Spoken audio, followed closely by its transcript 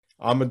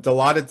I'm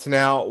delighted to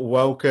now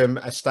welcome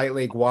a State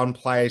League One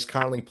player. He's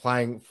currently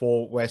playing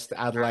for West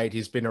Adelaide.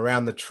 He's been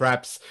around the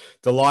traps.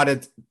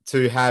 Delighted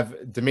to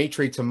have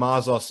Dimitri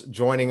Toumazos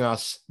joining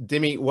us.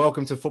 Dimi,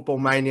 welcome to Football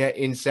Mania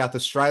in South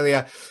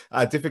Australia.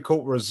 A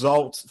difficult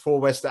result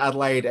for West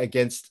Adelaide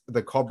against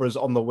the Cobras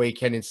on the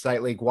weekend in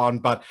State League One.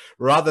 But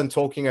rather than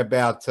talking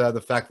about the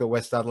fact that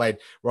West Adelaide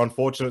were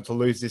unfortunate to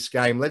lose this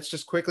game, let's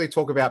just quickly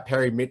talk about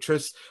Perry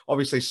Mitras.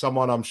 Obviously,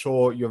 someone I'm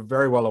sure you're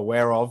very well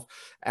aware of.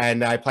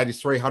 And he played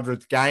his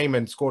 300th game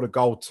and scored a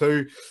goal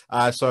too.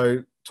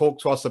 So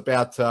talk to us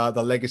about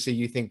the legacy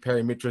you think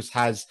Perry Mitras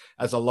has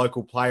as a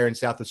local player in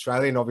South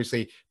Australia, and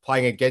obviously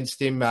playing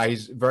against him.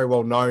 He's very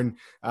well known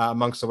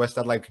amongst the West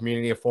Adelaide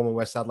community, a former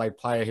West Adelaide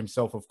player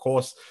himself, of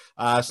course.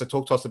 So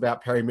talk to us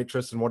about Perry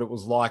Mitras and what it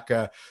was like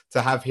to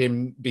have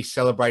him be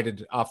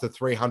celebrated after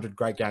 300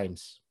 great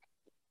games.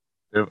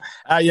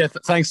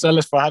 Thanks,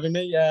 Ellis, for having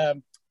me.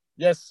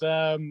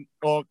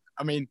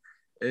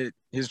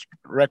 His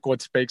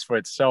record speaks for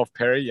itself,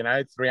 Perry.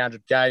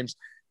 300 games,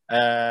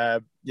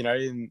 in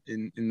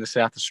the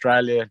South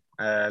Australia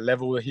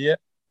level here.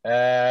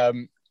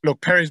 Look,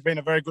 Perry's been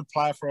a very good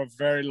player for a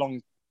very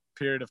long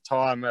period of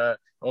time.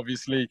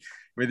 Obviously,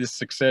 with his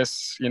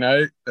success,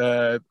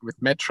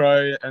 with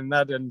Metro and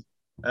that, and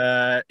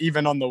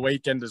even on the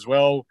weekend as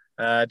well,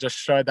 just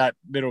showed that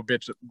little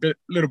bit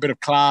of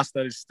class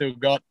that he's still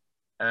got.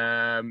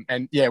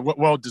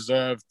 Well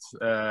deserved.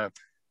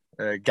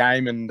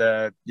 Game and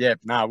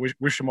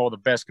wish him all the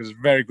best because he's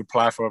a very good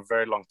player for a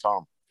very long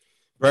time.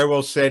 Very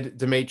well said,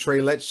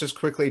 Dimitri. Let's just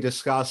quickly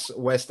discuss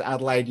West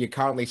Adelaide. You're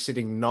currently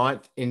sitting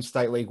 9th in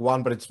State League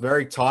One, but it's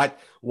very tight.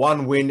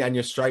 One win and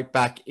you're straight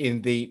back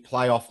in the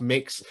playoff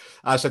mix.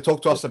 So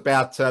talk to us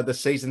about the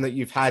season that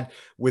you've had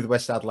with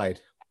West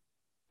Adelaide.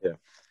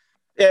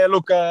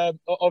 Look,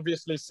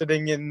 obviously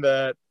sitting in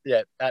at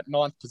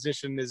 9th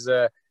position is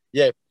don't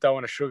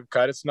want to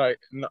sugarcoat. It's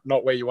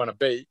not where you want to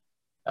be.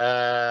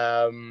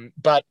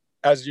 But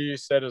as you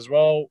said as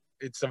well,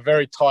 it's a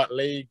very tight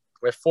league.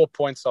 We're 4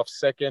 points off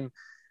second.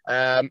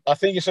 I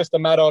think it's just a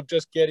matter of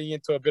just getting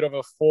into a bit of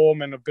a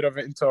form and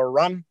into a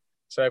run.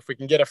 So if we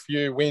can get a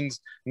few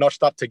wins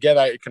notched up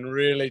together, it can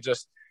really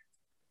just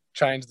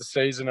change the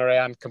season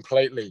around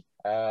completely.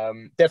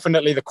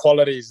 Definitely the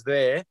quality is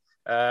there,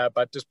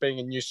 but just being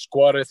a new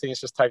squad, I think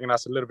it's just taking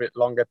us a little bit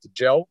longer to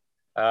gel.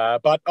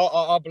 But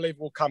I believe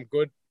we'll come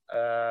good.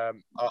 I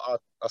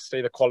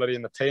see the quality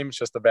in the team. It's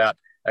just about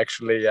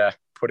actually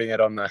putting it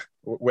on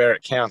where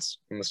it counts.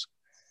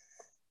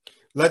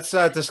 Let's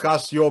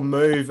discuss your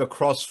move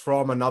across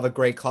from another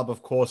great club,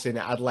 of course, in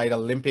Adelaide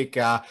Olympic.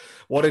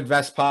 What did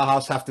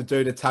Vasparas have to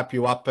do to tap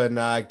you up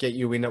and get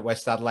you in at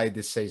West Adelaide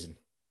this season?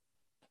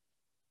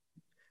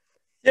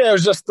 Yeah, it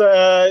was just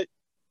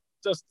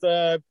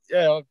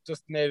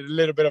needed a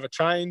little bit of a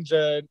change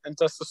and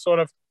just to sort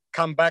of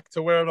come back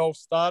to where it all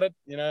started.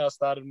 I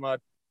started my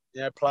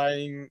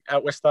playing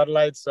at West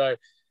Adelaide. So,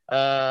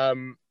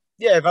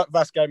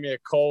 Vas gave me a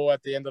call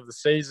at the end of the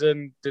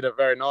season, did it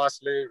very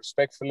nicely,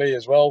 respectfully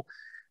as well.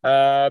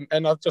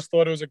 And I just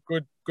thought it was a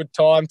good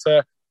time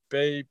to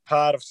be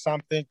part of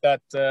something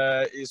that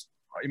is,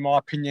 in my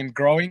opinion,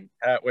 growing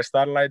at West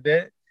Adelaide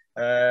there.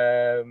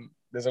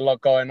 There's a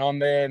lot going on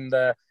there and,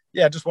 I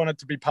just wanted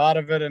to be part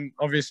of it. And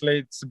obviously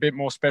it's a bit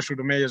more special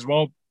to me as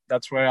well.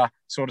 That's where I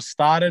sort of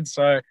started.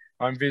 So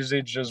I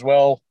envisage as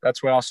well,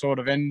 that's where I sort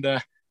of end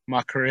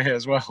my career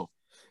as well.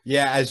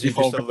 Yeah, as you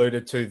just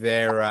alluded to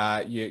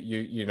there,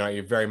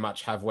 you very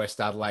much have West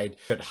Adelaide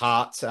at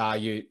heart.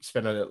 You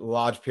spent a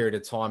large period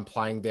of time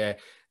playing there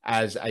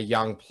as a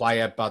young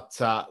player, but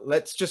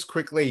let's just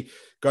quickly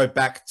go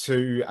back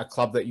to a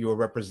club that you were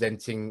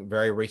representing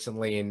very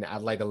recently in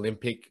Adelaide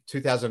Olympic,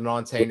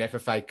 2019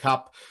 FFA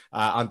Cup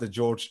under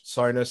George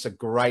Souness. A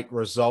great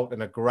result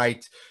and a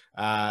great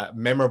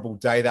memorable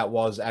day that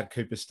was at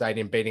Cooper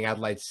Stadium, beating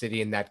Adelaide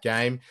City in that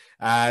game.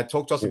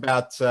 Talk to us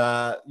about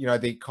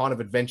the kind of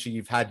adventure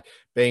you've had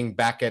being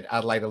back at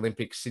Adelaide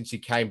Olympic since you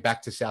came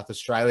back to South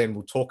Australia, and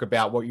we'll talk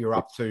about what you're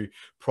up to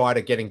prior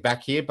to getting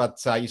back here.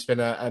 But you spent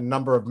a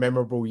number of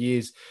memorable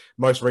years,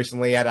 most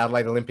recently at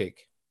Adelaide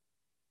Olympic.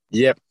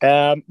 Yep.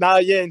 In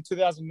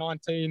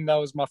 2019, that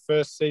was my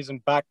first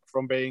season back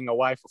from being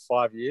away for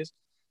 5 years.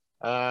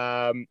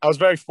 I was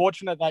very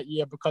fortunate that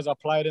year because I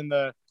played in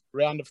the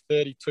round of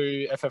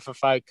 32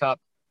 FFA Cup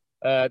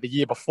the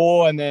year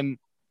before, and then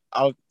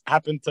I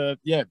happened to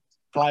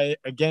play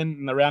again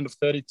in the round of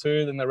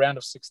 32, then the round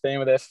of 16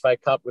 with the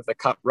FFA Cup with the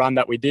cup run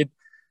that we did.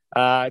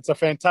 It's a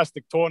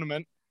fantastic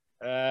tournament.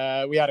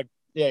 We had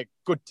a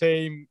good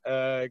team,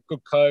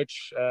 good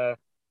coach,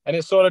 and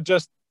it sort of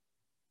just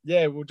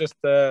it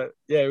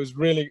was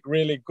really,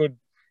 really good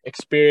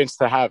experience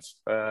to have.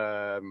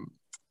 A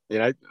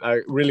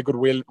really good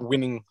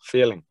winning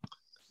feeling.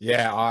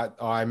 Yeah,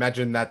 I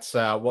imagine that's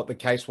what the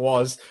case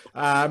was.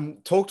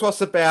 Talk to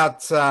us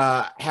about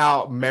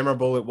how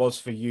memorable it was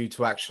for you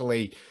to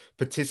actually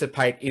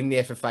participate in the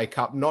FFA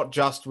Cup, not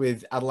just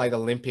with Adelaide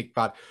Olympic,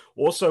 but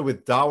also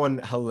with Darwin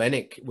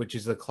Hellenic, which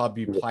is the club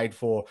you played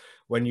for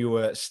when you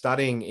were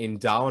studying in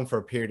Darwin for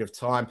a period of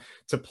time.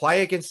 To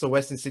play against the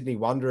Western Sydney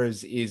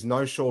Wanderers is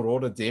no short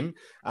order, Dim.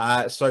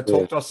 So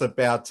talk to us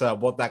about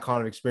what that kind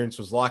of experience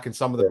was like and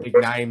some of the big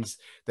names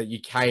that you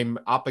came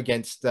up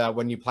against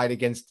when you played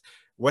against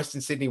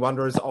Western Sydney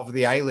Wanderers of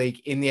the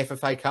A-League in the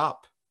FFA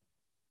Cup.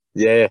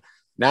 Yeah.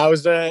 Now, it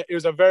was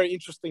a very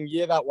interesting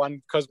year, that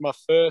one, because my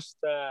first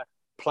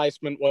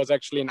placement was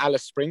actually in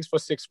Alice Springs for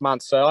 6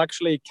 months. So I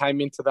actually came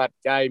into that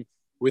game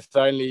with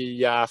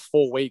only 4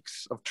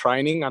 weeks of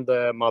training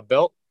under my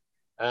belt.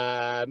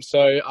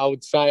 So I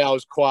would say I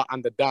was quite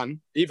underdone,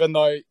 even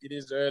though it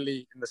is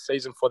early in the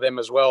season for them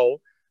as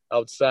well. I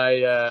would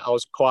say I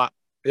was quite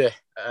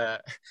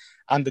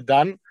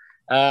underdone.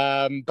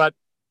 But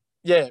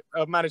yeah,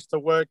 I managed to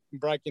work and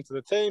break into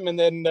the team. And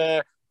then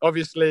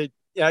obviously,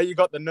 you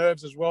got the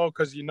nerves as well,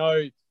 because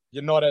you're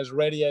not as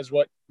ready as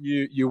what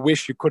you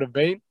wish you could have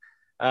been.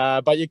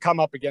 But you come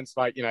up against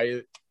I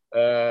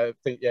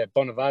think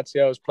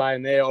Bonavazio was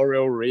playing there,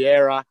 Oriol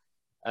Riera,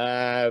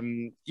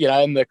 and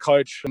the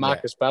coach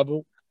Markus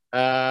Babble.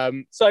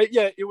 So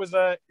it was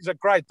a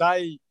great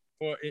day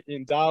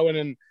in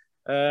Darwin,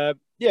 and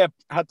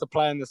had to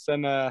play in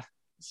the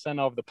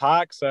center of the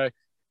park. So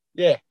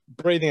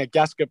breathing a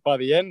gasket by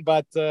the end,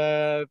 but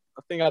I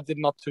think I did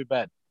not too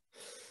bad.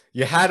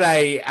 You had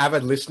a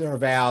avid listener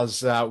of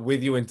ours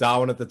with you in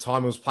Darwin at the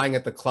time. He was playing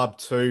at the club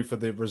too for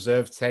the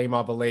reserve team,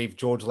 I believe,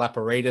 George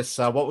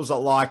Laparidis. What was it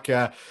like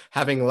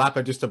having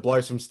Lapa just to blow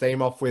some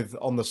steam off with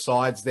on the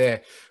sides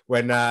there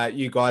when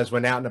you guys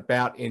went out and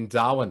about in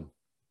Darwin?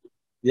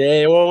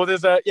 Yeah, well,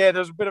 there's a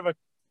bit of a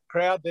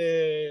crowd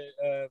there.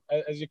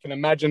 As you can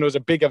imagine, it was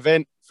a big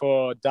event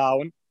for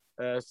Darwin,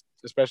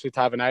 especially to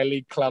have an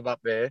A-League club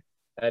up there.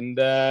 And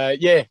to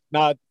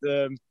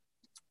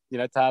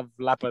have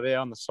Lapa there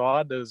on the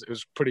side, it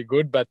was pretty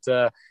good. But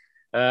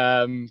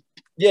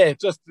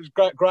just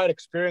great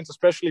experience,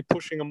 especially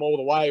pushing them all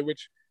the way,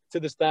 which to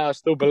this day I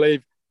still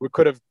believe we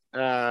could have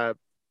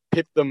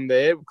pipped them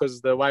there,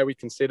 because the way we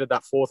conceded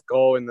that fourth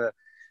goal in the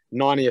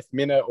 90th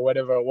minute or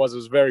whatever it was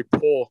very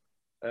poor.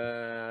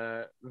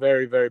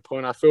 Very, very poor.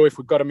 And I feel if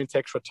we got them into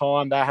extra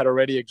time, they had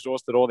already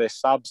exhausted all their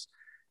subs,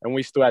 and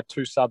we still had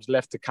 2 subs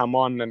left to come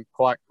on and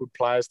quite good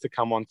players to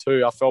come on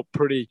too. I felt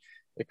pretty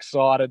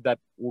excited that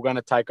we're going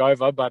to take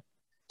over, but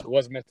it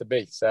wasn't meant to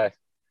be. So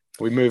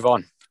we move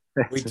on.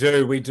 We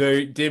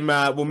do. Dim,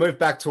 we'll move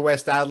back to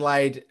West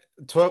Adelaide.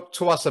 Talk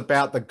to us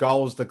about the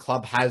goals the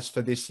club has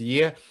for this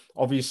year.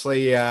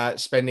 Obviously,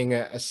 spending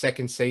a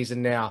second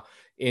season now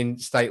in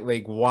State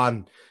League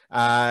One.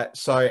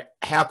 So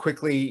how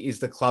quickly is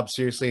the club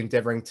seriously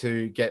endeavouring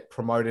to get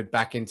promoted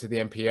back into the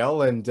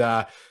NPL? And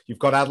you've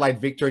got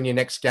Adelaide Victor in your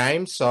next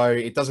game, so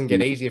it doesn't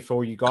get easier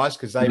for you guys,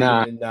 because they've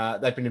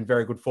been in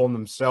very good form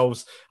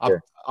themselves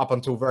up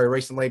until very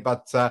recently.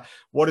 But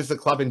what is the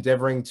club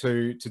endeavouring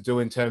to do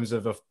in terms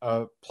of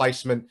a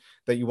placement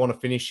that you want to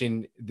finish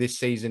in this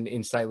season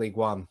in State League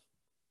One?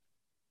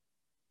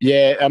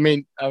 Yeah, I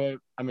mean,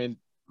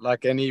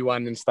 like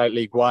anyone in State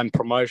League One,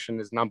 promotion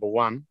is number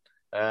one.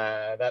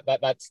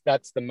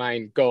 That's the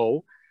main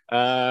goal.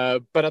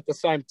 But at the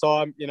same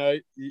time,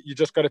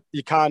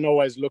 you can't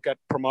always look at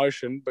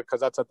promotion,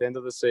 because that's at the end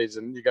of the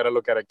season. You got to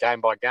look at it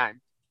game by game.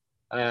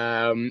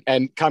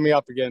 And coming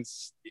up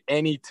against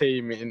any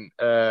team in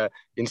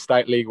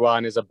State League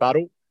One is a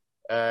battle.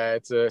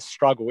 It's a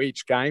struggle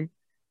each game.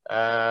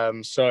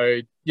 So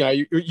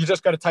you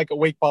just got to take it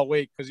week by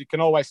week, because you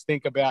can always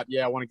think about,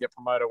 I want to get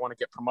promoted.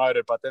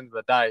 But at the end of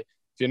the day,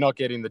 if you're not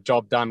getting the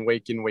job done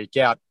week in, week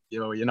out,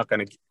 you're not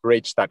going to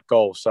reach that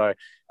goal. So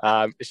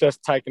it's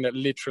just taking it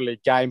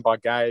literally game by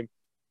game,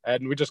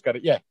 and we just got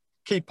to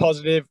keep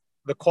positive.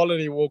 The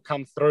quality will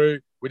come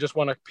through. We just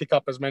want to pick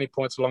up as many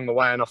points along the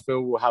way, and I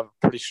feel we'll have a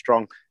pretty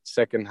strong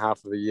second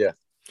half of the year.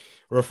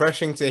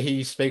 Refreshing to hear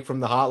you speak from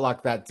the heart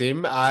like that,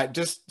 Dim.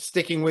 Just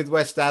sticking with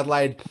West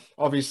Adelaide,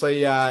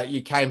 obviously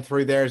you came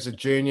through there as a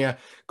junior,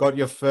 got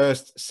your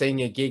first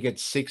senior gig at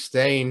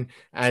 16,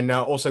 and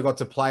also got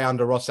to play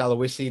under Ross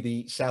Aloisi,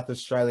 the South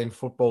Australian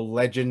football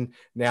legend,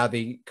 now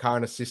the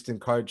current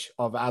assistant coach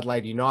of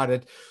Adelaide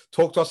United.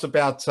 Talk to us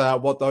about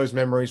what those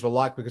memories were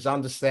like, because I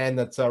understand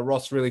that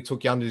Ross really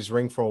took you under his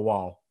ring for a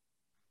while.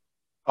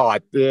 I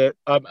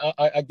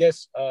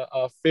guess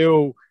I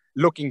feel,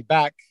 looking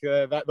back,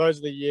 those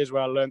are the years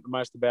where I learned the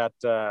most about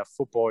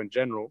football in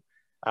general.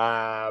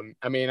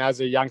 As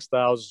a youngster,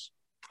 I was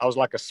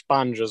like a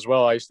sponge as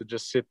well. I used to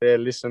just sit there,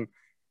 listen.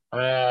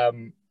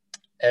 Look,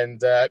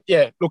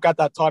 at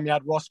that time you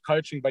had Ross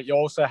coaching, but you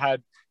also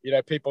had,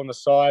 people on the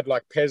side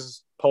like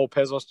Paul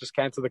Pezos just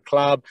came to the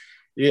club.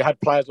 You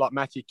had players like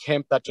Matthew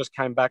Kemp that just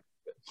came back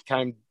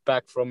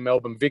from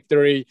Melbourne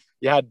Victory.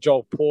 You had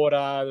Joel Porter.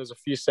 There was a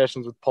few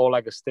sessions with Paul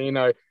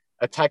Agostino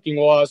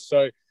attacking-wise.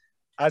 So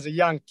as a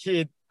young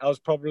kid, I was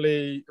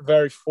probably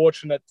very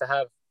fortunate to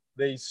have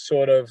these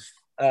sort of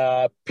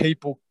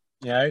people,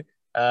 that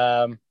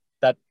I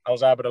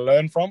was able to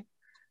learn from,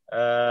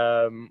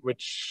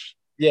 which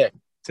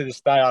to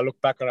this day, I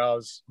look back and I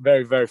was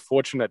very, very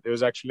fortunate. It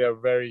was actually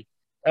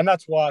and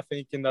that's why I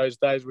think in those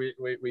days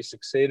we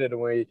succeeded,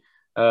 and we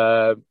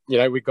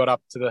got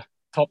up to the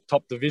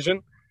top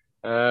division.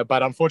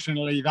 But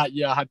unfortunately, that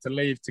year I had to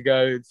leave to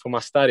go for my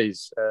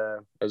studies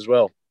as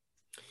well.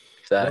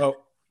 So,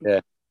 yeah.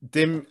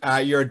 Dim,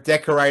 you're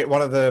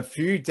one of the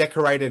few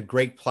decorated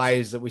Greek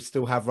players that we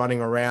still have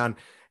running around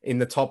in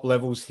the top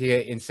levels here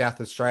in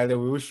South Australia.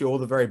 We wish you all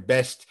the very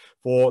best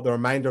for the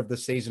remainder of the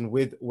season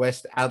with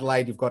West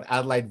Adelaide. You've got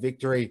Adelaide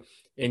Victory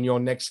in your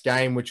next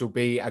game, which will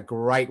be a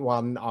great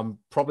one. I'm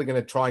probably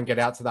going to try and get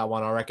out to that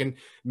one, I reckon,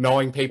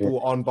 knowing people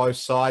on both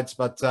sides.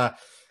 But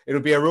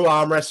it'll be a real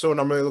arm wrestle, and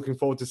I'm really looking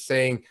forward to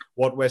seeing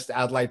what West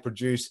Adelaide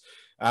produce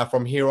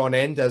from here on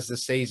end as the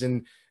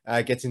season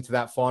gets into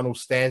that final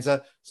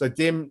stanza. So,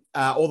 Dim,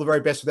 all the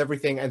very best with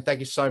everything, and thank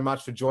you so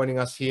much for joining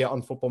us here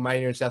on Football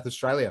Mania in South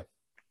Australia.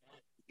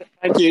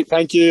 Thank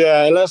you,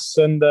 Hellas,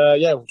 and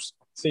we'll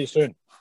see you soon.